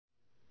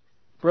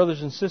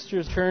Brothers and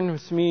sisters, turn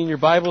with me in your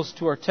Bibles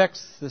to our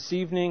text this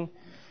evening,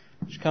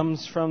 which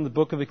comes from the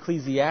book of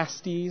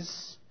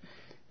Ecclesiastes,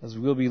 as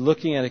we'll be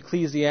looking at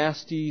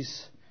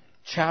Ecclesiastes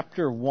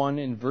chapter 1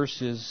 and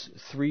verses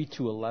 3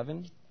 to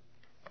 11.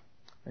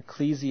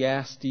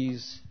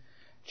 Ecclesiastes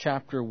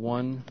chapter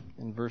 1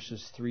 and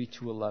verses 3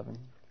 to 11.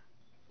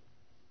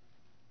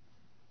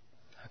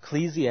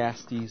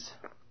 Ecclesiastes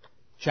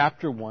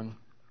chapter 1,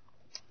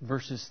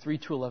 verses 3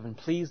 to 11.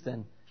 Please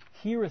then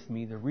hear with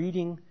me the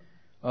reading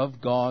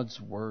of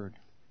God's Word.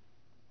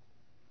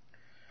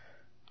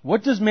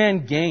 What does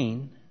man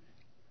gain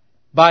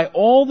by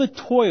all the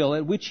toil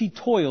at which he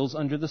toils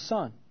under the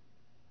sun?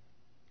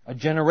 A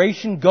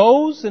generation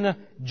goes and a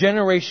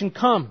generation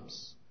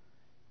comes,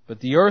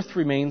 but the earth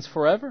remains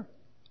forever.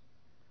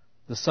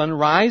 The sun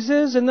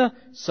rises and the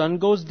sun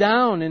goes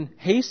down and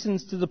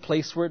hastens to the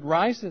place where it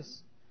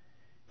rises.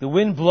 The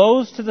wind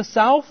blows to the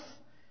south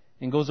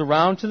and goes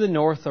around to the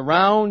north.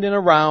 Around and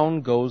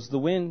around goes the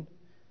wind,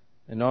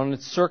 and on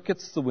its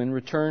circuits the wind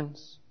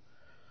returns.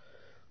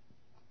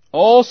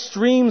 All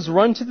streams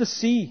run to the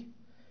sea,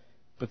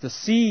 but the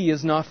sea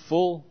is not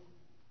full.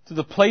 To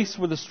the place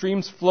where the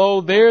streams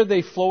flow, there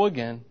they flow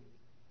again.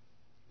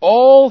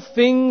 All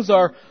things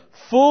are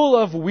full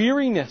of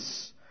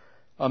weariness.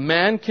 A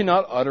man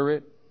cannot utter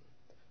it.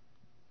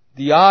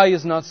 The eye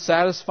is not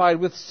satisfied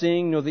with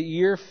seeing, nor the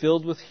ear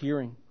filled with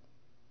hearing.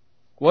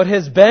 What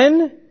has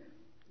been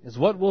is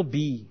what will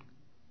be,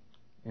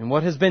 and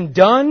what has been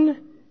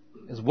done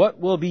is what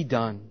will be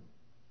done.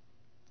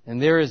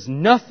 And there is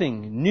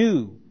nothing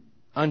new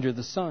under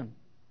the sun.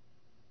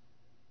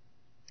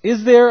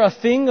 Is there a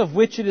thing of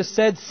which it is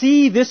said,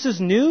 "See, this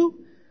is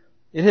new"?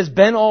 It has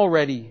been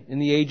already in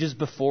the ages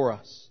before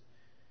us.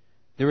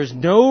 There is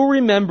no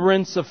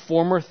remembrance of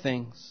former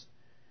things,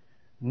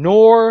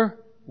 nor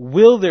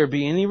will there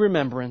be any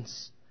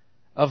remembrance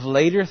of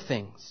later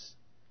things,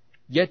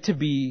 yet to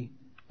be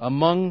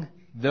among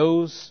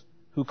those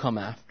who come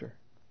after.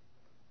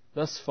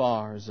 Thus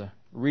far is a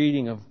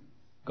reading of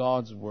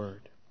God's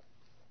Word.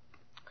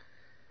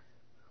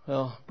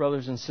 Well,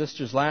 brothers and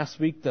sisters,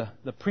 last week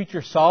the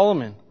preacher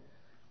Solomon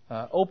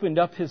opened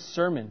up his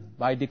sermon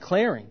by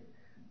declaring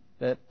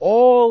that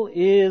all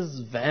is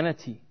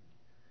vanity.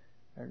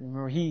 I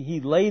remember he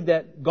laid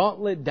that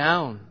gauntlet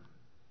down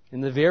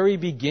in the very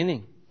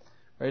beginning,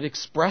 right,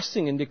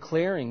 expressing and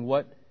declaring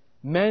what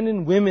men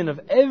and women of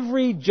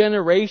every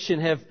generation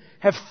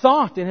have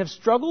thought and have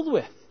struggled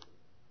with.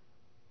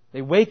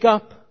 They wake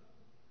up,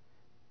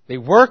 they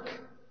work,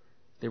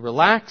 they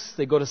relax,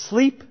 they go to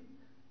sleep,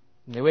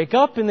 and they wake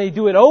up and they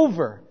do it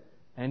over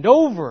and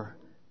over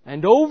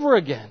and over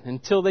again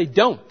until they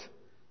don't,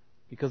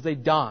 because they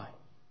die.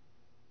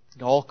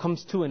 It all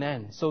comes to an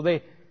end. So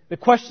the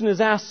question is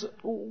asked,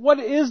 what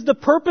is the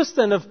purpose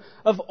then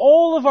of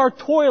all of our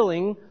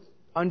toiling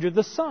under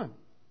the sun?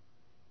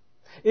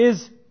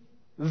 Is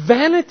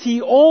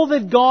vanity all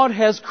that God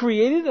has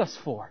created us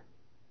for?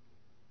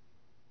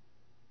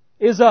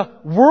 Is a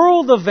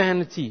world of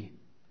vanity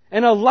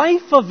and a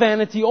life of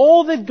vanity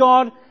all that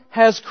God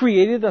has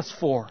created us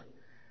for?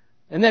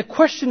 And that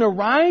question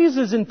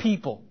arises in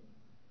people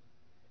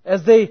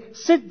as they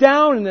sit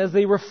down and as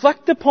they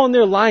reflect upon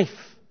their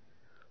life,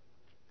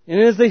 and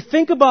as they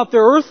think about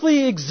their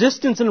earthly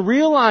existence and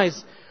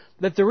realize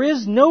that there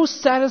is no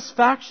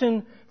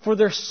satisfaction for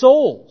their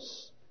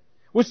souls,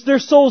 which their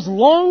souls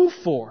long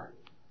for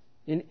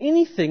in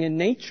anything in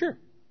nature.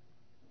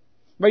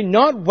 Right?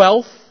 Not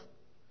wealth,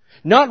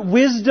 not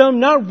wisdom,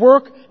 not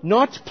work,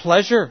 not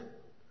pleasure.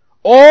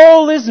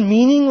 All is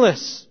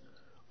meaningless.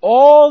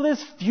 All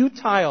is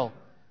futile,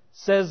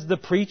 says the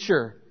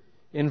preacher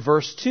in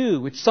verse 2,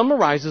 which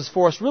summarizes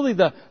for us really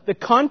the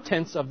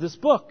contents of this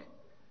book.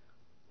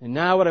 And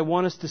now what I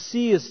want us to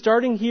see is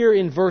starting here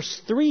in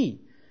verse 3.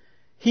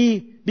 He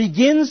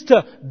begins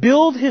to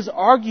build his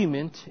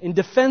argument in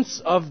defense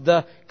of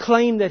the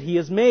claim that he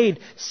has made,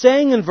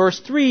 saying in verse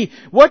 3,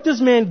 "What does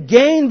man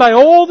gain by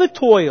all the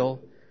toil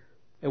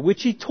at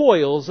which he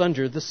toils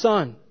under the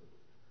sun?"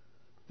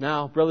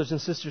 Now, brothers and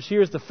sisters,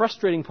 here's the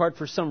frustrating part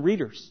for some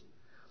readers.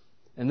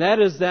 And that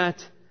is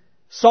that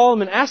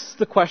Solomon asks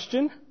the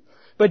question,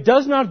 but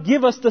does not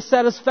give us the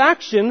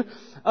satisfaction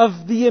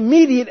of the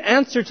immediate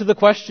answer to the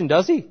question,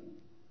 does he?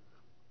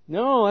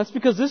 No, that's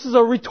because this is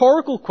a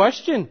rhetorical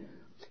question.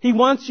 He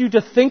wants you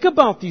to think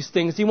about these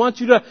things. He wants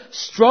you to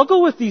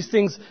struggle with these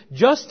things,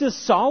 just as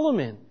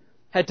Solomon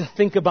had to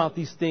think about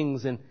these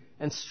things and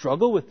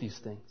struggle with these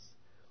things.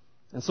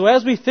 And so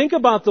as we think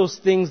about those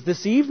things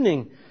this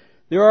evening,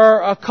 there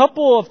are a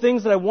couple of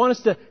things that I want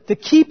us to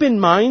keep in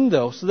mind,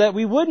 though, so that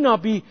we would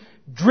not be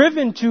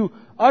driven to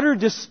utter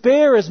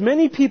despair as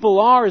many people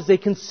are as they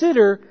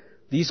consider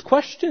these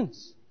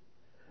questions.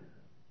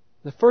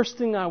 The first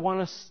thing I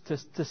want us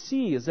to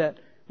see is that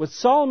what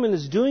Solomon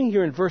is doing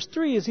here in verse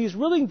 3 is he's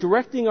really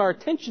directing our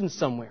attention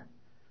somewhere.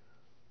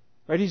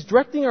 Right? He's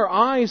directing our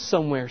eyes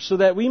somewhere so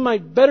that we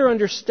might better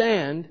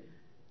understand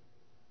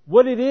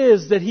what it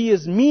is that he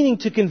is meaning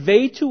to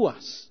convey to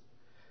us.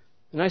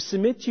 And I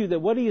submit to you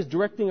that what he is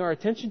directing our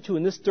attention to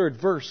in this third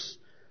verse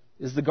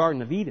is the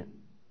Garden of Eden.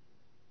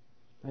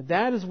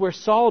 That is where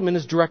Solomon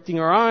is directing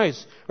our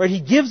eyes. Right?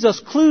 He gives us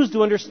clues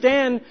to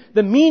understand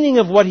the meaning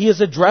of what he is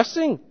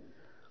addressing.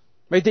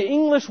 Right? The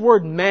English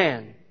word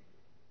man,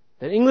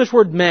 that English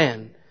word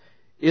man,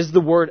 is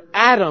the word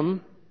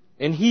Adam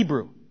in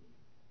Hebrew.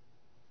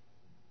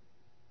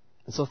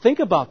 And so think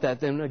about that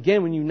then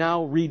again when you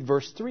now read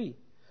verse 3.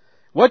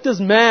 What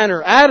does man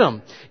or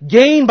Adam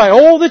gain by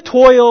all the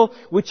toil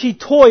which he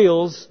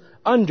toils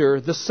under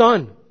the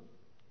sun?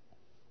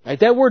 Right,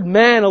 that word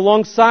man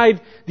alongside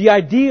the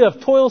idea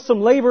of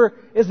toilsome labor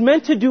is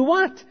meant to do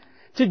what?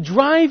 To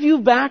drive you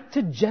back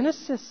to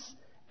Genesis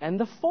and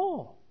the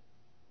fall.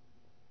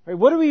 Right,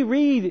 what do we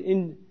read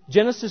in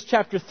Genesis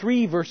chapter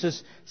 3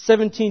 verses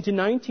 17 to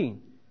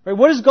 19? Right,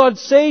 what does God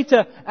say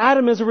to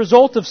Adam as a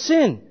result of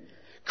sin?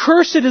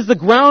 Cursed is the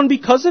ground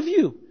because of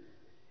you.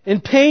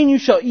 In pain you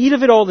shall eat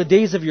of it all the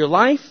days of your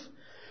life.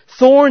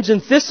 Thorns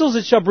and thistles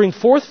it shall bring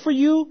forth for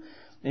you,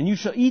 and you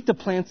shall eat the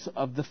plants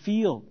of the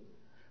field.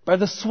 By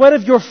the sweat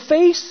of your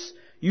face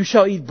you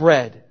shall eat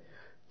bread,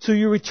 till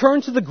you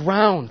return to the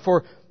ground,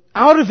 for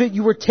out of it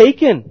you were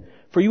taken,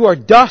 for you are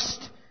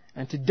dust,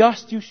 and to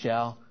dust you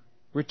shall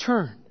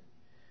return.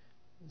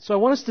 So I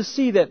want us to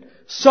see that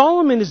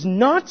Solomon is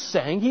not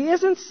saying, he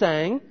isn't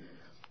saying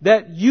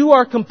that you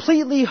are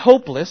completely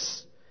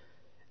hopeless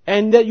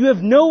and that you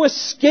have no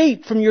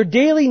escape from your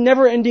daily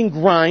never-ending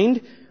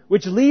grind,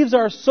 which leaves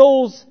our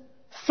souls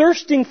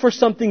thirsting for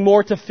something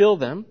more to fill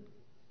them.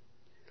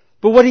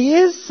 But what he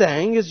is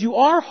saying is you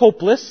are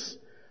hopeless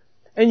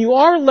and you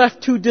are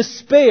left to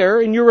despair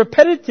in your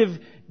repetitive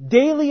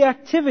daily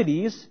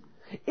activities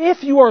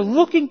if you are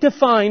looking to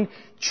find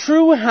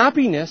true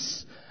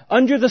happiness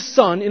under the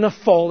sun in a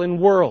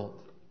fallen world.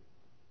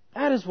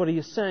 That is what he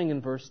is saying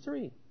in verse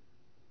 3.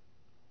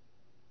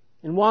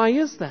 And why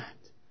is that?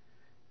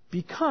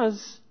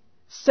 Because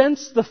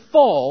since the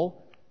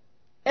fall,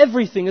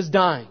 everything is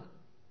dying.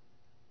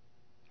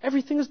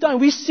 Everything is dying.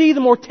 We see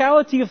the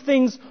mortality of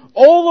things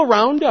all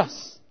around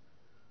us.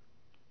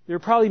 There are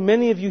probably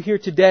many of you here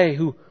today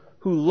who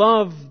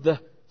love the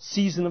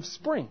season of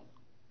spring.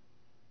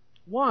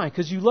 Why?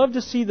 Because you love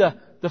to see the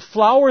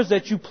flowers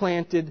that you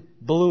planted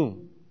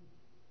bloom.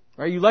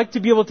 Right? You like to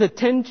be able to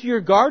tend to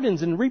your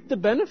gardens and reap the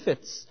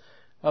benefits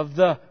of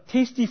the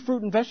tasty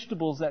fruit and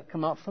vegetables that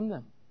come out from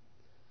them.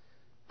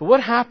 But what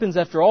happens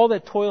after all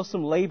that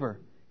toilsome labor,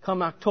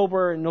 come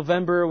October and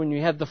November when you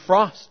had the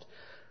frost?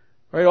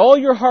 Right? All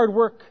your hard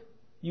work,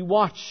 you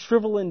watch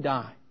shrivel and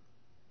die.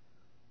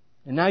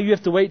 And now you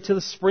have to wait till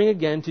the spring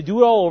again to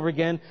do it all over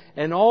again,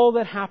 and all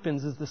that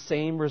happens is the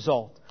same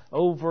result,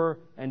 over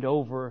and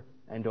over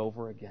and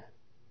over again.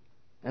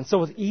 And so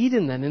with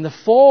Eden then, in the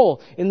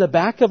fall, in the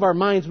back of our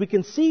minds, we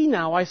can see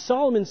now why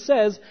Solomon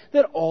says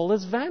that all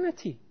is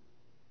vanity.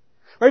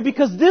 Right?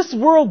 Because this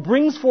world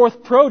brings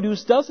forth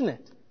produce, doesn't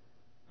it?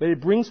 But it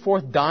brings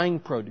forth dying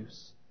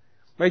produce.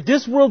 Right?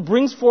 This world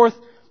brings forth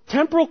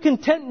temporal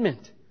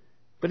contentment,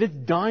 but it's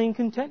dying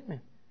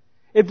contentment.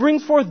 It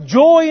brings forth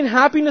joy and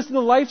happiness in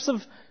the lives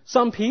of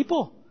some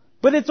people,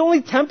 but it's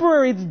only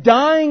temporary. It's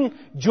dying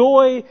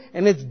joy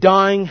and it's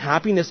dying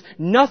happiness.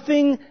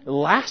 Nothing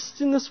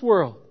lasts in this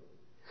world.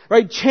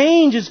 Right?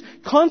 Change is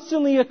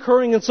constantly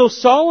occurring, and so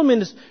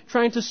Solomon is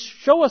trying to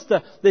show us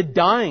the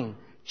dying,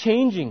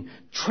 changing,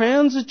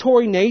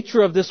 transitory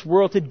nature of this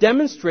world to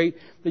demonstrate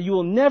that you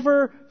will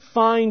never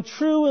find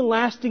true and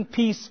lasting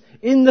peace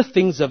in the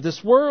things of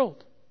this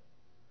world.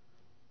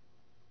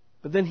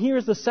 But then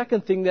here's the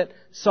second thing that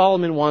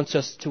Solomon wants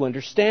us to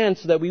understand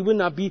so that we would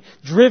not be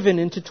driven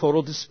into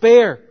total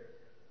despair.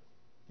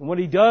 And what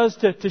he does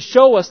to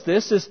show us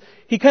this is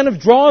he kind of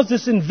draws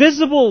this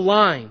invisible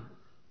line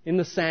in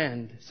the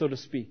sand, so to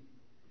speak.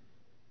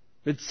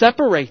 It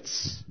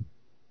separates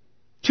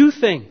two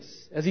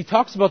things as he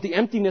talks about the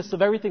emptiness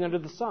of everything under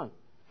the sun.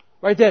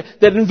 Right? That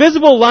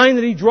invisible line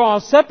that he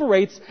draws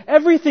separates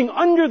everything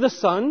under the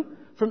sun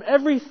from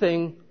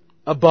everything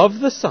above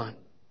the sun.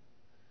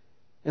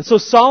 And so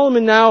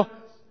Solomon now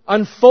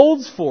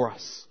unfolds for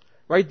us,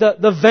 right,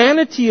 the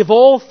vanity of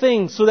all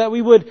things so that we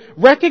would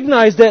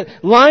recognize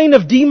that line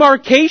of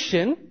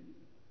demarcation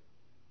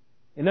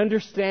and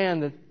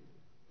understand that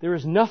there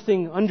is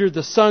nothing under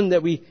the sun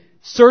that we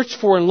search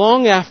for and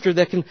long after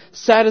that can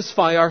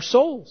satisfy our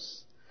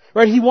souls.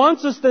 Right? He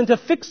wants us then to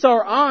fix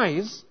our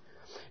eyes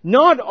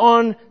not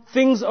on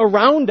things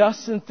around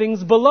us and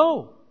things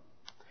below.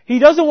 He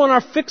doesn't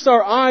want to fix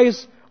our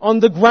eyes on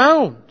the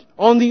ground,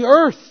 on the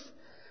earth,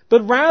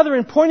 but rather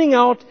in pointing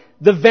out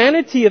the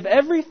vanity of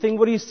everything,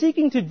 what he's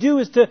seeking to do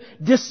is to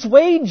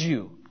dissuade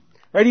you.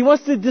 Right? He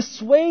wants to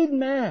dissuade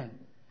man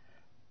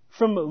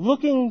from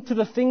looking to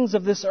the things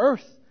of this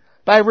earth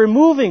by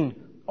removing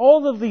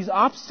all of these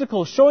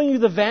obstacles, showing you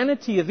the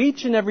vanity of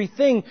each and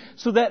everything,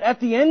 so that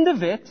at the end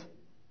of it,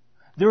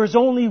 there is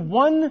only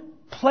one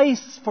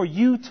place for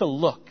you to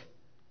look,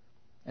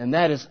 and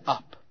that is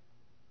up.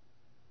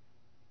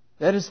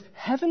 That is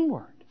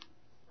heavenward.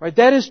 Right?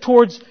 That is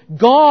towards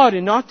God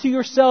and not to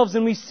yourselves.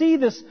 And we see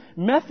this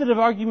method of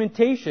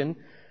argumentation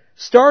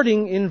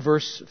starting in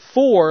verse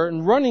 4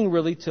 and running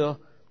really to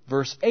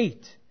verse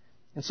 8.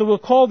 And so we'll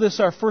call this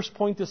our first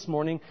point this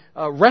morning,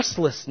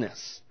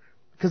 restlessness.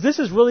 Because this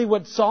is really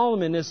what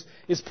Solomon is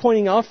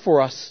pointing out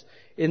for us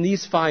in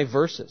these 5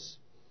 verses.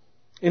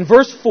 In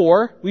verse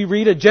 4, we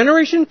read, "A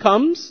generation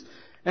comes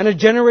and a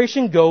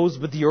generation goes,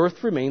 but the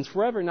earth remains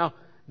forever." Now,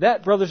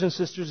 that, brothers and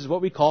sisters, is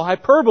what we call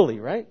hyperbole,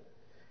 right?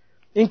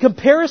 In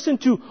comparison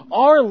to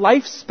our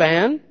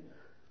lifespan,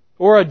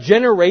 or a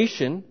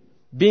generation,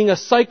 being a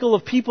cycle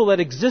of people that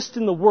exist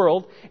in the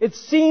world, it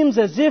seems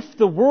as if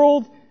the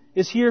world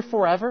is here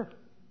forever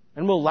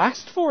and will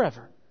last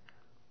forever.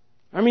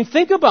 I mean,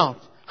 think about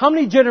how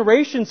many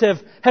generations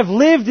have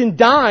lived and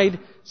died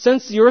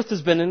since the earth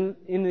has been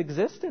in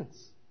existence.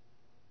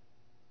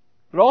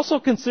 But also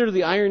consider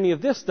the irony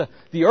of this.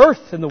 The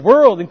earth and the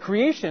world and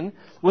creation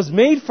was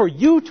made for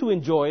you to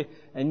enjoy,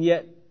 and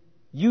yet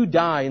you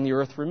die and the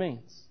earth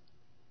remains.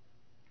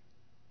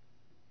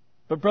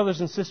 But brothers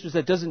and sisters,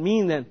 that doesn't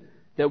mean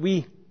that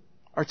we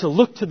are to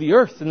look to the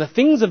earth and the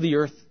things of the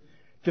earth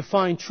to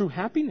find true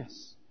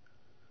happiness.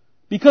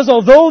 Because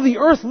although the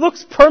earth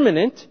looks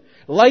permanent,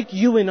 like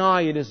you and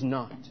I, it is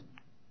not.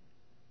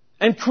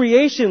 And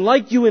creation,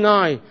 like you and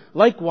I,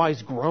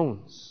 likewise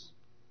groans.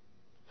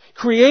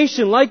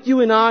 Creation, like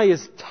you and I,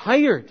 is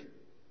tired.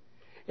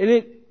 And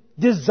it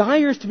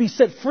desires to be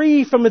set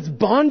free from its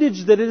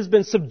bondage that it has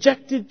been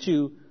subjected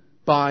to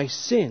by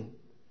sin.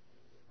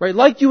 Right?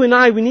 Like you and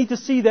I, we need to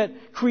see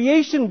that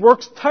creation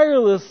works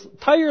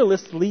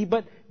tirelessly,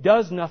 but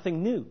does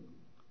nothing new.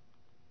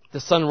 The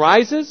sun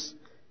rises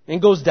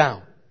and goes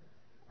down.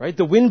 Right?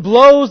 The wind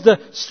blows, the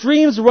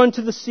streams run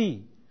to the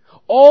sea.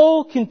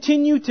 All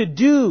continue to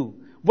do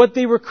what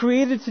they were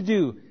created to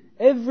do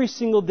every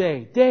single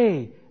day,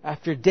 day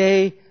after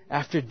day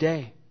after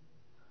day.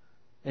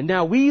 And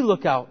now we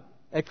look out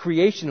at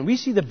creation and we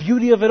see the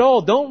beauty of it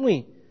all, don't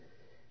we?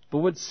 But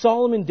what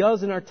Solomon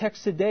does in our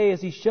text today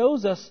is he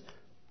shows us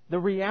the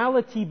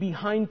reality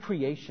behind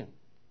creation.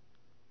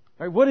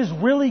 Right? What is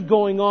really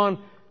going on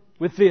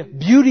with the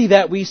beauty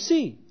that we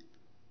see?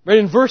 Right?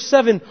 In verse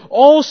 7,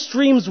 all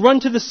streams run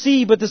to the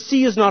sea, but the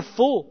sea is not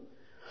full.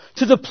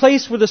 To the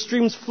place where the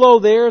streams flow,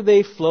 there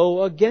they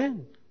flow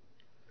again.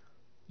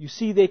 You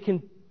see, they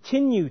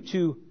continue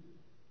to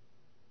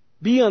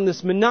be on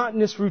this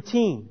monotonous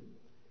routine,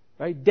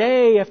 right?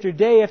 Day after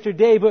day after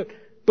day. But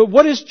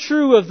what is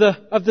true of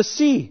the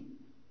sea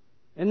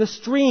and the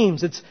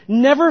streams? It's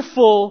never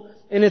full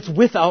and it's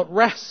without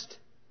rest.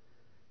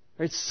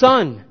 Right?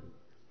 Sun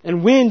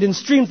and wind and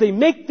streams, they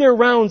make their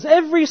rounds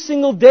every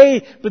single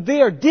day, but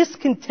they are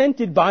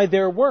discontented by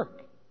their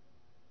work.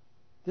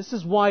 This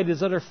is why it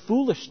is utter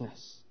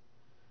foolishness,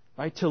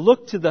 right? To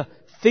look to the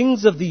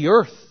things of the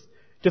earth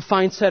to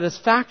find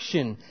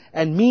satisfaction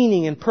and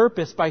meaning and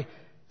purpose by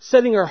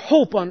setting our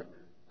hope on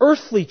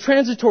earthly,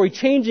 transitory,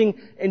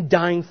 changing, and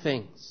dying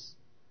things.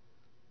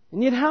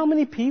 And yet how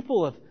many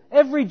people of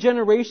every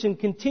generation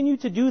continue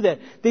to do that?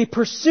 They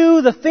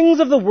pursue the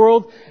things of the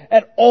world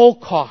at all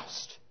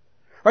cost.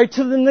 Right?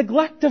 To the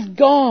neglect of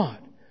God.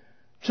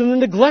 To the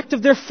neglect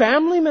of their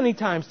family many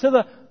times. To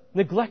the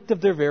neglect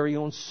of their very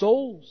own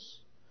souls.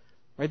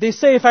 Right? They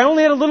say, if I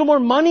only had a little more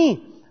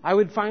money, I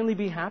would finally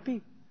be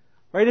happy.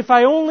 Right? If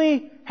I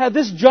only had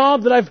this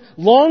job that I've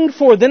longed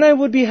for, then I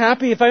would be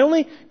happy. If I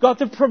only got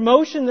the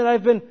promotion that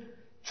I've been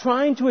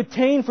trying to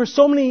attain for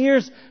so many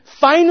years,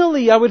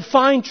 finally I would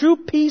find true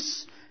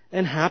peace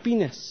and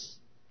happiness.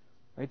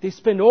 Right? They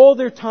spend all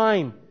their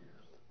time,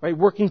 right,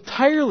 working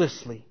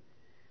tirelessly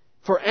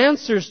for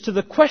answers to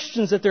the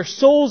questions that their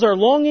souls are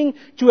longing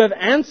to have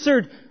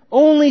answered,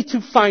 only to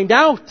find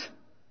out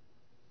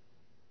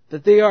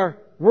that they are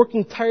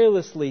working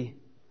tirelessly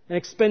and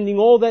expending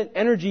all that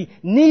energy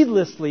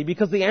needlessly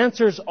because the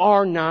answers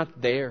are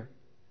not there.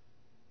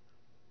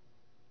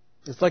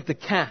 It's like the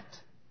cat,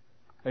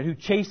 right, who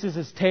chases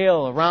his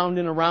tail around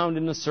and around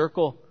in a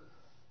circle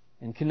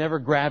and can never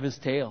grab his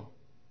tail.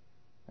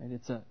 Right?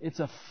 It's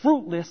a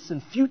fruitless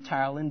and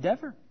futile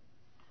endeavor.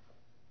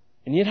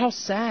 And yet how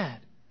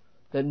sad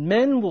that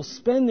men will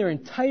spend their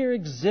entire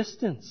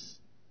existence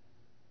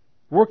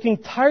working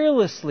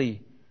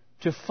tirelessly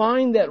to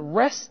find that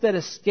rest that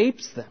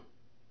escapes them.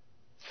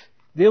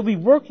 They'll be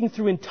working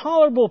through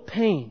intolerable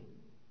pain,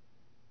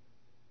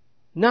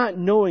 not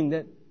knowing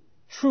that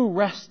true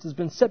rest has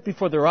been set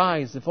before their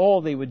eyes if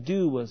all they would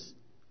do was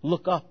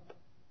look up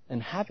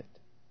and have it.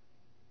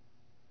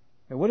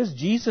 And what does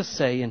Jesus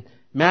say in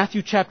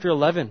Matthew chapter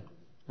 11,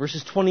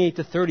 verses 28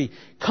 to 30?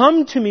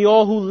 Come to me,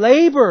 all who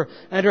labor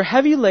and are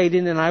heavy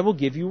laden, and I will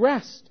give you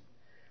rest.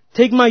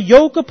 Take my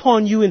yoke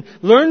upon you and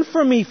learn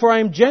from me, for I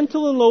am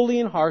gentle and lowly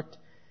in heart,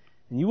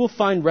 and you will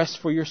find rest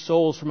for your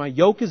souls, for my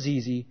yoke is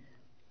easy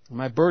and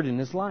my burden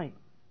is light.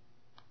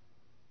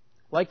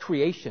 Like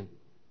creation,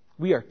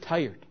 we are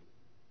tired.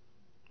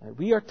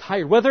 We are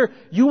tired. Whether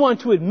you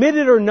want to admit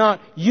it or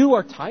not, you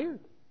are tired.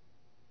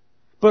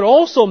 But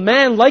also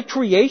man, like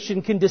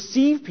creation, can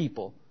deceive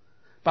people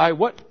by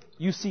what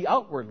you see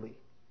outwardly.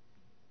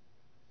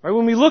 Right?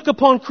 When we look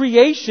upon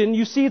creation,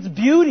 you see its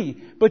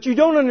beauty, but you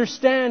don't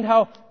understand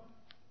how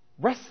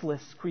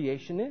restless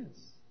creation is.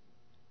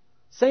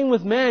 Same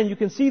with man. You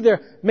can see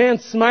their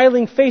man's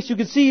smiling face. You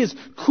can see his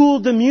cool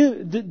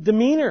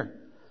demeanor.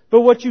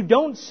 But what you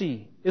don't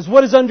see is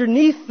what is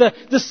underneath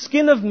the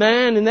skin of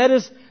man, and that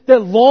is that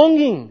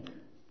longing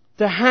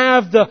to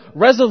have the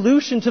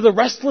resolution to the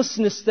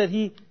restlessness that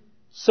he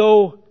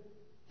so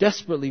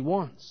desperately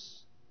wants.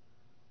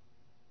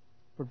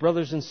 But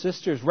brothers and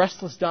sisters,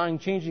 restless, dying,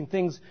 changing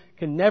things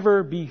can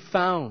never be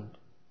found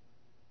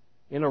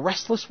in a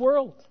restless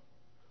world.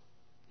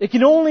 It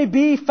can only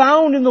be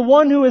found in the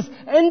one who has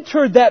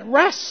entered that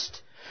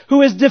rest,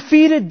 who has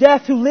defeated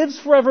death, who lives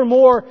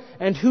forevermore,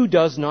 and who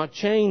does not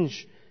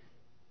change.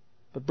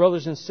 But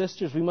brothers and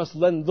sisters, we must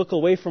look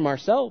away from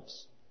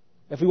ourselves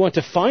if we want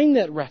to find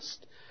that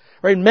rest.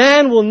 Right?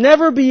 Man will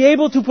never be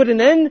able to put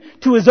an end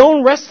to his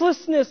own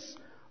restlessness.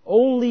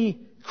 Only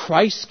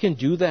Christ can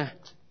do that.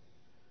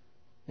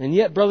 And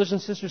yet, brothers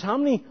and sisters, how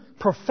many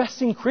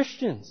professing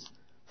Christians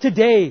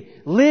today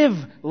live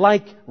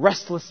like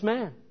restless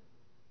man?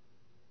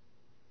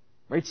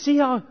 Right? See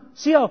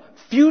how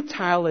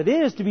futile it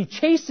is to be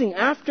chasing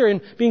after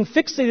and being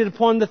fixated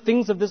upon the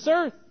things of this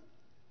earth.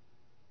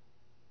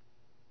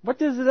 What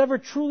does it ever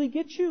truly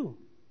get you?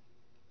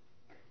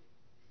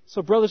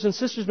 So, brothers and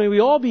sisters, may we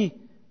all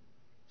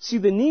see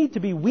the need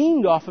to be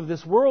weaned off of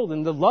this world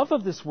and the love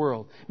of this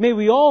world. May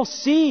we all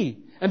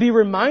see and be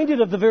reminded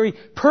of the very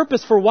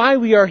purpose for why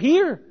we are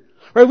here.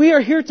 Right? We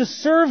are here to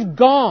serve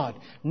God,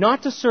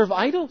 not to serve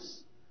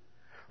idols.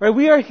 Right?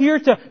 We are here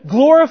to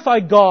glorify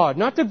God,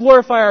 not to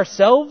glorify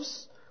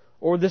ourselves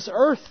or this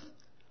earth.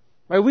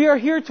 Right? We are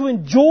here to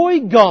enjoy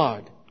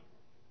God,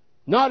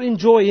 not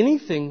enjoy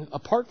anything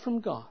apart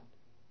from God.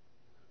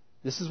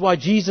 This is why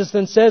Jesus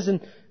then says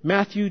in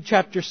Matthew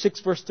chapter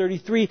 6 verse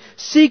 33,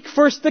 "Seek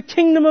first the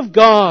kingdom of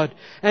God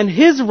and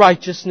His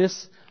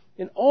righteousness,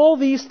 and all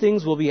these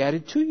things will be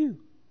added to you."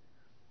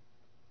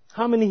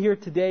 How many here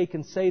today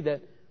can say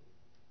that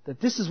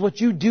this is what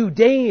you do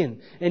day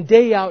in and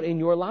day out in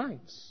your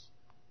lives?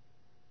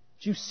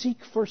 You seek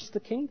first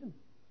the kingdom.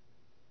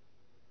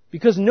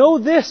 Because know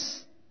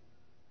this,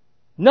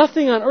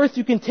 nothing on earth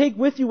you can take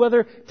with you,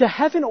 whether to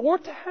heaven or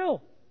to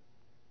hell.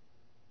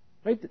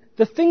 Right?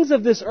 The things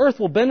of this earth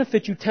will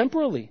benefit you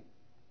temporally.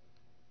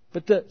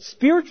 But the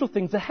spiritual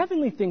things, the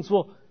heavenly things,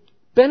 will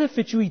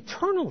benefit you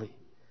eternally.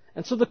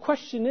 And so the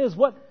question is,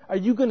 what are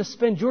you going to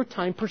spend your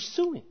time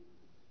pursuing?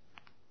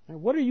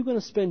 And what are you going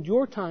to spend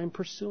your time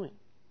pursuing?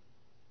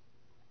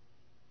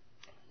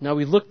 Now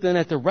we look then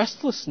at the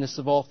restlessness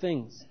of all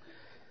things.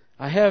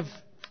 I have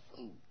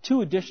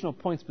 2 additional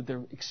points, but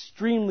they're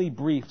extremely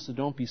brief, so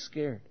don't be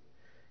scared.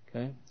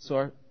 Okay?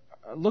 So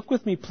look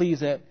with me,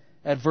 please, at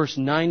verse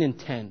 9 and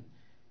 10.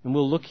 And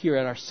we'll look here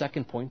at our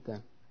second point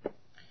then.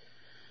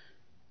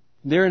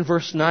 There in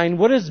verse 9,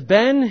 "What has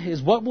been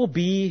is what will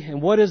be,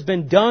 and what has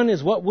been done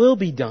is what will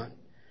be done.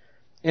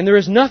 And there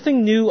is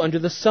nothing new under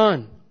the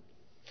sun.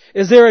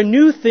 Is there a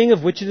new thing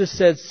of which it is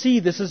said, 'See,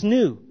 this is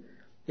new'?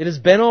 It has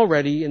been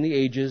already in the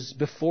ages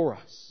before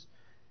us."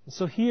 And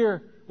so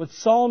here, what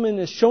Solomon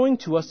is showing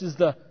to us is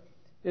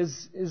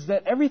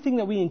that everything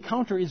that we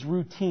encounter is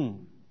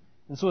routine.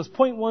 And so as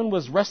point 1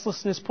 was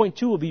restlessness, point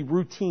 2 will be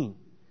routine.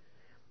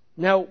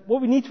 Now,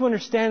 what we need to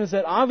understand is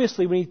that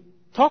obviously when he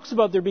talks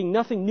about there being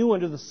nothing new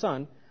under the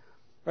sun,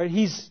 right,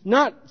 he's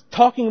not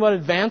talking about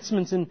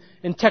advancements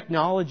in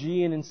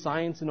technology and in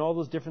science and all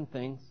those different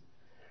things.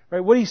 Right?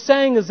 What he's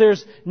saying is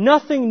there's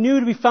nothing new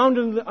to be found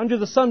under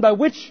the sun by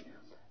which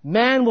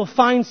man will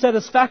find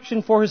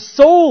satisfaction for his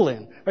soul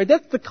in. Right?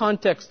 That's the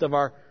context of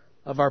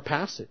our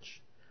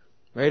passage.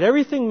 Right?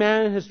 Everything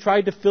man has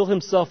tried to fill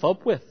himself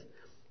up with,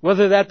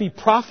 whether that be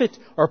profit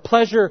or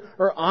pleasure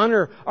or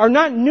honor, are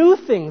not new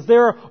things. They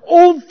are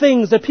old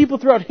things that people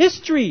throughout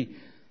history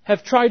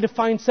have tried to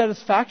find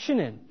satisfaction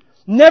in,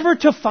 never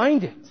to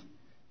find it.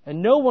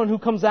 And no one who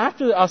comes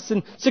after us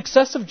in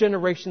successive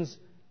generations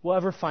will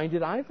ever find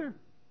it either.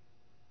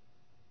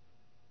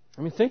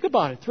 I mean, think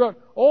about it. Throughout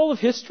all of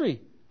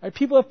history, right,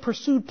 people have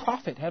pursued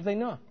profit, have they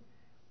not?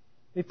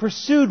 They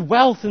pursued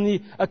wealth and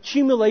the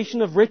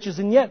accumulation of riches,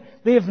 and yet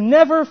they have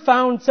never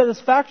found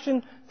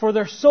satisfaction for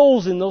their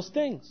souls in those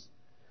things.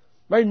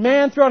 Right?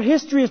 Man throughout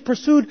history has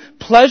pursued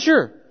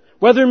pleasure,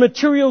 whether in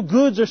material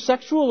goods or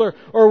sexual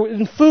or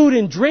in food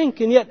and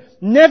drink, and yet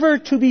never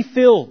to be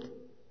filled.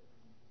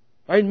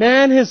 Right?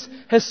 Man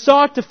has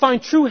sought to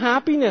find true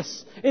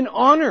happiness in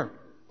honor.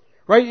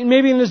 Right? And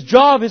maybe in his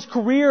job, his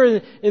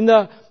career, in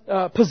the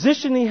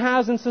position he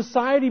has in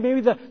society, maybe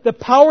the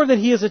power that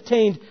he has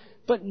attained.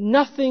 But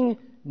nothing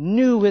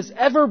new has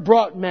ever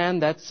brought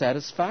man that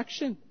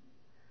satisfaction.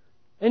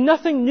 And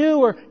nothing new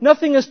or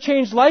nothing has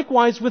changed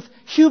likewise with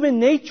human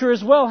nature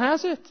as well,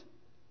 has it?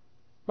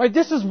 Right?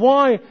 This is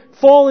why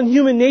fallen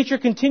human nature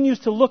continues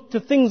to look to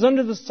things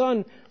under the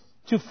sun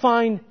to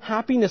find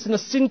happiness in a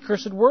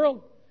sin-cursed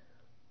world.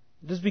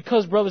 It is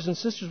because, brothers and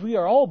sisters, we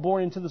are all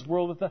born into this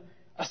world with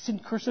a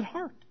sin-cursed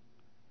heart.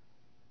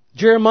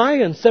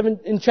 Jeremiah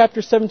in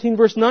chapter 17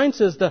 verse 9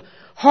 says, "The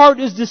heart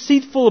is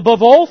deceitful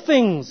above all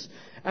things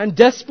and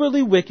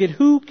desperately wicked.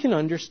 Who can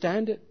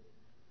understand it?"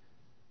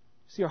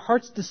 See, our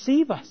hearts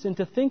deceive us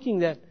into thinking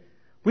that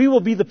We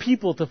will be the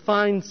people to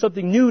find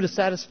something new to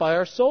satisfy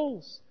our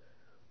souls.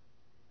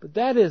 But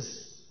that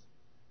is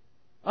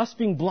us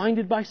being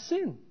blinded by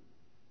sin.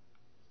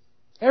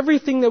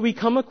 Everything that we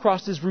come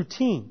across is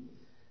routine.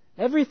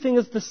 Everything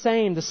is the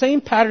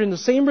same pattern, the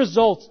same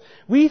results.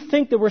 We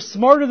think that we're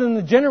smarter than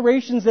the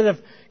generations that have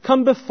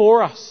come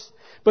before us.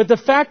 But the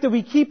fact that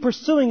we keep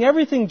pursuing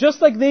everything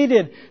just like they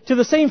did, to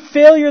the same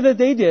failure that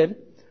they did,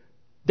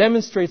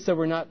 demonstrates that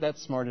we're not that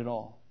smart at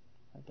all.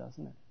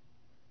 Doesn't it?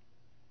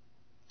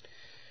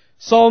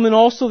 Solomon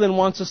also then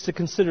wants us to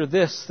consider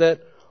this, that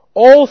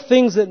all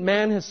things that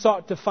man has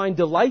sought to find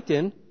delight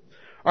in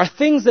are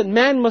things that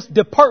man must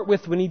depart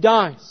with when he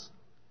dies.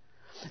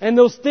 And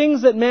those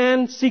things that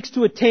man seeks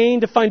to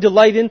attain, to find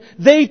delight in,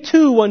 they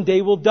too one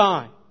day will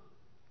die.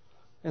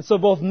 And so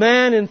both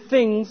man and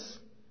things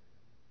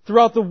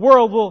throughout the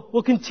world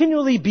will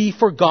continually be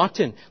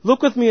forgotten.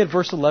 Look with me at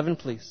verse 11,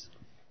 please.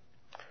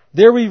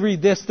 There we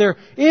read this, there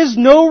is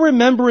no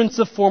remembrance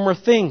of former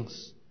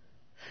things,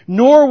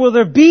 nor will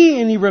there be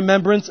any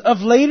remembrance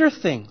of later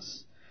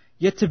things,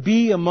 yet to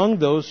be among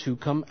those who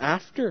come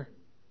after.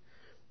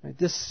 Right,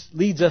 this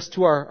leads us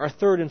to our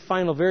third and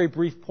final very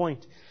brief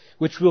point,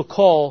 which we'll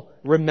call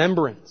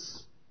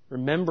remembrance.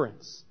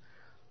 Remembrance.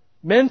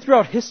 Men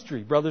throughout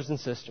history, brothers and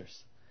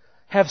sisters,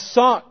 have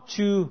sought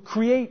to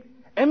create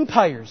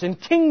empires and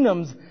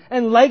kingdoms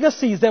and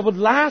legacies that would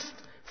last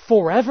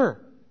forever.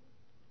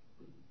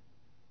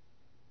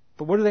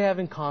 But what do they have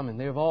in common?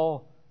 They have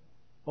all,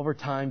 over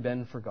time,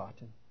 been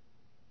forgotten.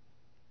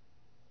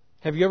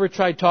 Have you ever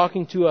tried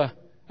talking to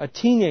a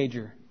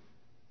teenager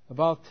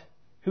about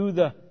who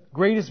the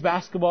greatest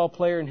basketball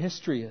player in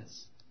history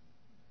is?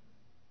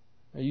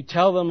 You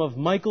tell them of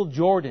Michael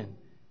Jordan,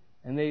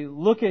 and they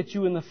look at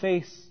you in the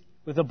face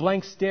with a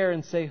blank stare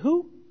and say,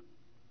 who?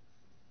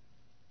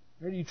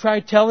 Or you try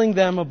telling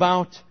them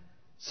about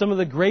some of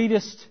the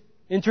greatest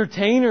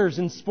entertainers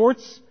and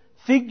sports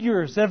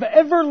figures that have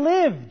ever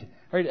lived.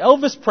 Right?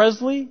 Elvis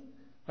Presley,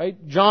 right?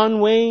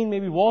 John Wayne,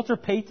 maybe Walter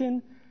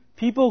Payton.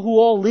 People who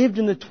all lived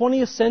in the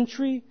 20th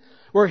century,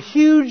 were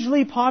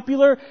hugely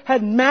popular,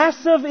 had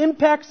massive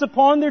impacts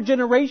upon their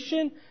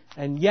generation,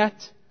 and yet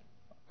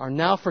are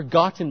now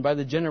forgotten by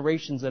the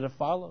generations that have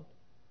followed.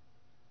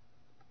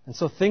 And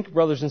so think,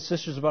 brothers and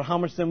sisters, about how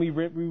much then we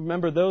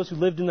remember those who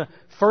lived in the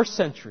 1st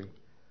century,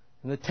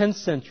 in the 10th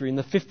century, in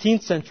the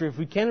 15th century, if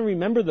we can't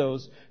remember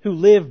those who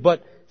lived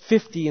but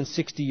 50 and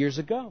 60 years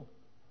ago.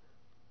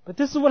 But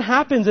this is what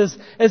happens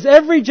as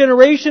every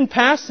generation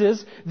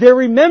passes, their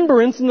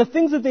remembrance and the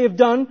things that they have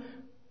done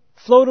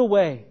float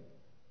away,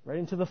 right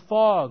into the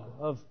fog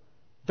of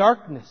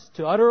darkness,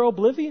 to utter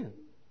oblivion.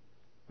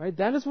 Right?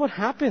 That is what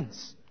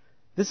happens.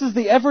 This is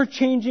the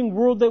ever-changing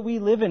world that we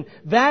live in.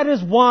 That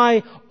is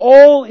why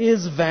all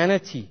is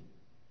vanity.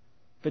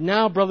 But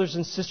now, brothers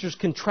and sisters,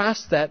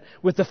 contrast that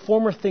with the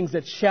former things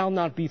that shall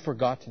not be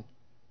forgotten.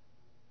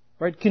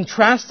 Right?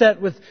 Contrast that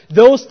with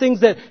those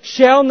things that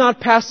shall not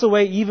pass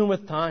away even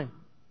with time.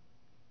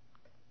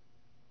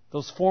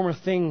 Those former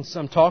things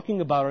I'm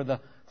talking about are the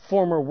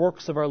former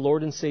works of our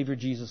Lord and Savior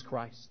Jesus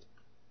Christ,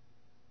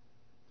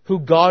 who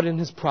God in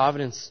His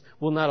providence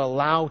will not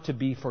allow to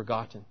be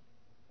forgotten.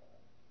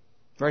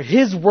 Right?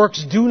 His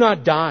works do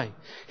not die.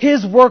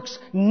 His works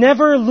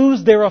never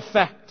lose their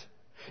effect.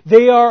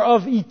 They are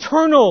of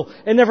eternal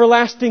and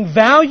everlasting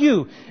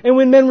value. And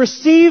when men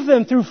receive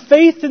them through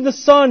faith in the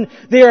Son,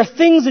 they are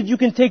things that you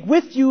can take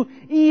with you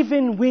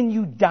even when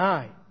you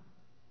die,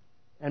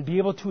 and be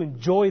able to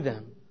enjoy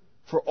them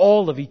for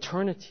all of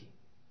eternity.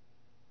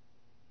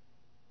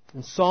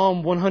 In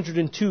Psalm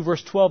 102,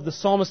 verse 12, the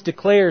psalmist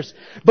declares,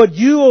 "But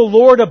you, O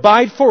Lord,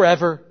 abide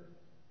forever,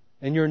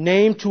 and your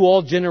name to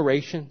all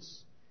generations."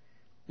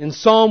 In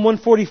Psalm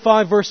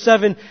 145, verse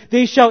 7,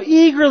 "They shall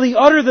eagerly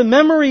utter the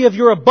memory of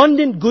your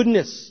abundant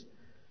goodness,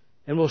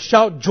 and will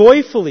shout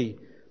joyfully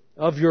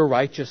of your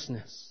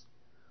righteousness."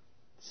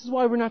 This is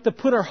why we're not to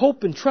put our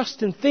hope and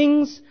trust in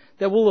things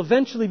that will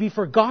eventually be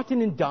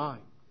forgotten and die.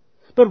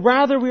 But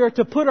rather we are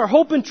to put our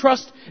hope and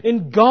trust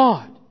in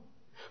God,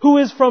 who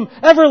is from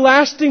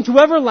everlasting to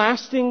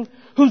everlasting,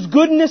 whose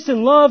goodness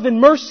and love and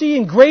mercy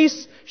and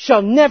grace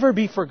shall never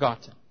be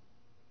forgotten.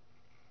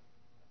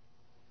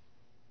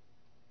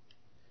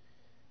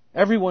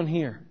 Everyone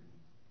here,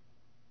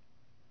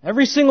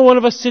 every single one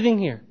of us sitting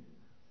here,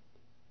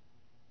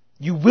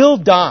 you will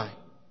die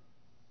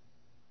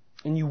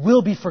and you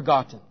will be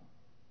forgotten.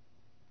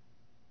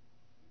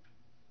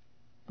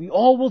 We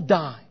all will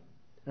die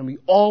and we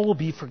all will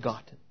be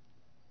forgotten.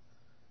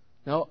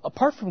 Now,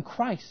 apart from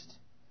Christ,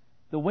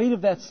 the weight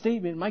of that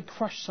statement might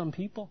crush some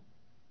people.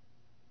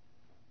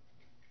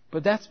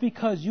 But that's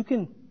because you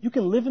can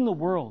live in the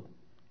world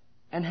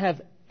and have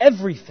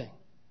everything,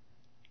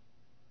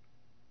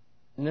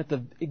 and at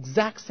the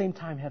exact same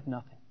time have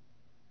nothing.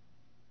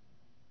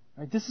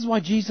 Right? This is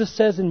why Jesus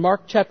says in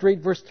Mark chapter 8,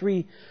 verse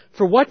 3,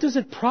 "For what does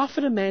it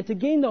profit a man to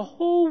gain the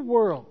whole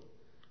world,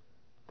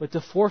 but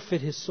to forfeit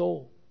his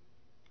soul?"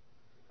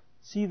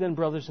 See then,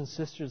 brothers and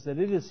sisters, that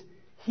it is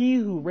He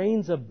who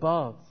reigns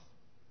above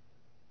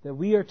that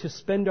we are to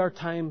spend our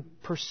time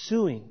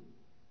pursuing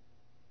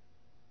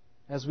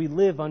as we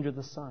live under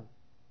the sun.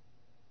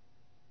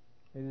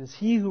 It is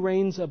He who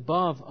reigns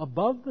above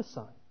the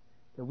sun,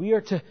 that we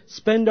are to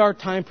spend our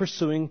time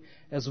pursuing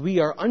as we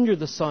are under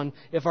the sun,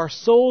 if our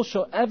souls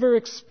shall ever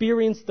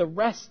experience the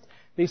rest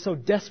they so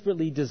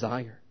desperately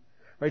desire.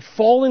 Right?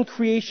 Fallen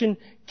creation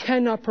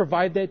cannot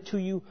provide that to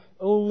you.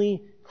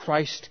 Only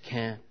Christ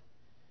can.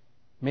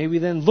 May we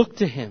then look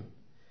to Him,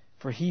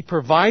 for He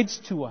provides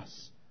to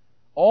us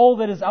all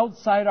that is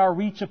outside our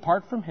reach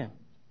apart from Him,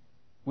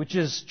 which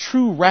is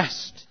true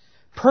rest,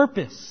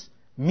 purpose,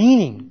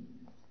 meaning,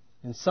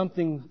 and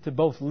something to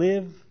both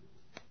live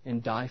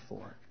and die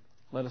for.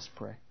 Let us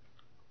pray.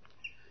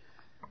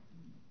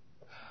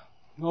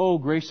 Oh,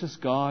 gracious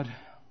God,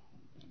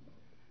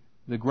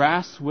 the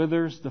grass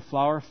withers, the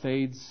flower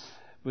fades,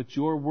 but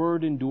your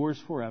word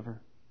endures forever.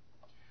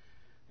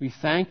 We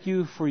thank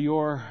you for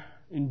your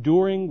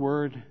enduring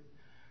word.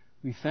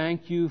 We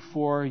thank you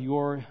for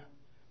your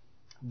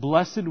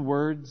blessed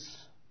words.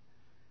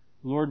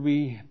 Lord,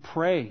 we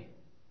pray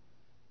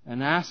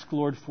and ask,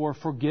 Lord, for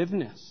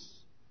forgiveness,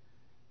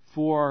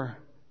 for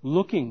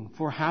looking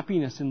for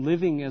happiness and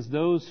living as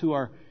those who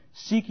are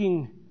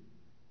seeking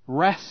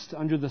rest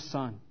under the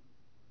sun.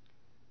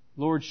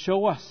 Lord,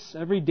 show us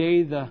every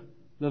day the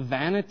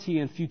vanity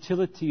and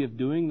futility of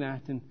doing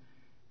that, and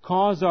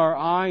cause our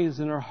eyes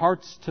and our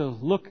hearts to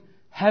look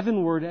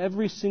heavenward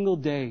every single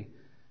day,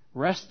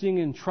 resting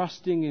and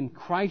trusting in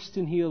Christ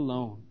and He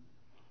alone.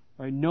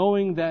 Right?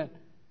 Knowing that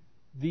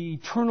the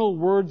eternal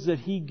words that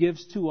He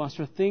gives to us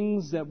are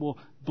things that will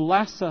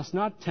bless us,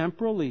 not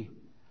temporally,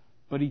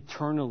 but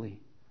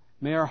eternally.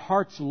 May our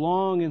hearts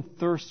long and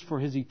thirst for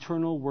His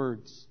eternal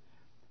words.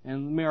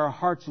 And may our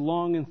hearts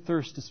long and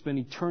thirst to spend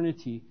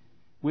eternity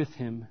with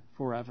Him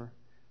forever.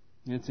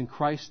 And it's in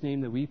Christ's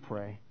name that we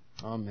pray.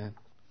 Amen.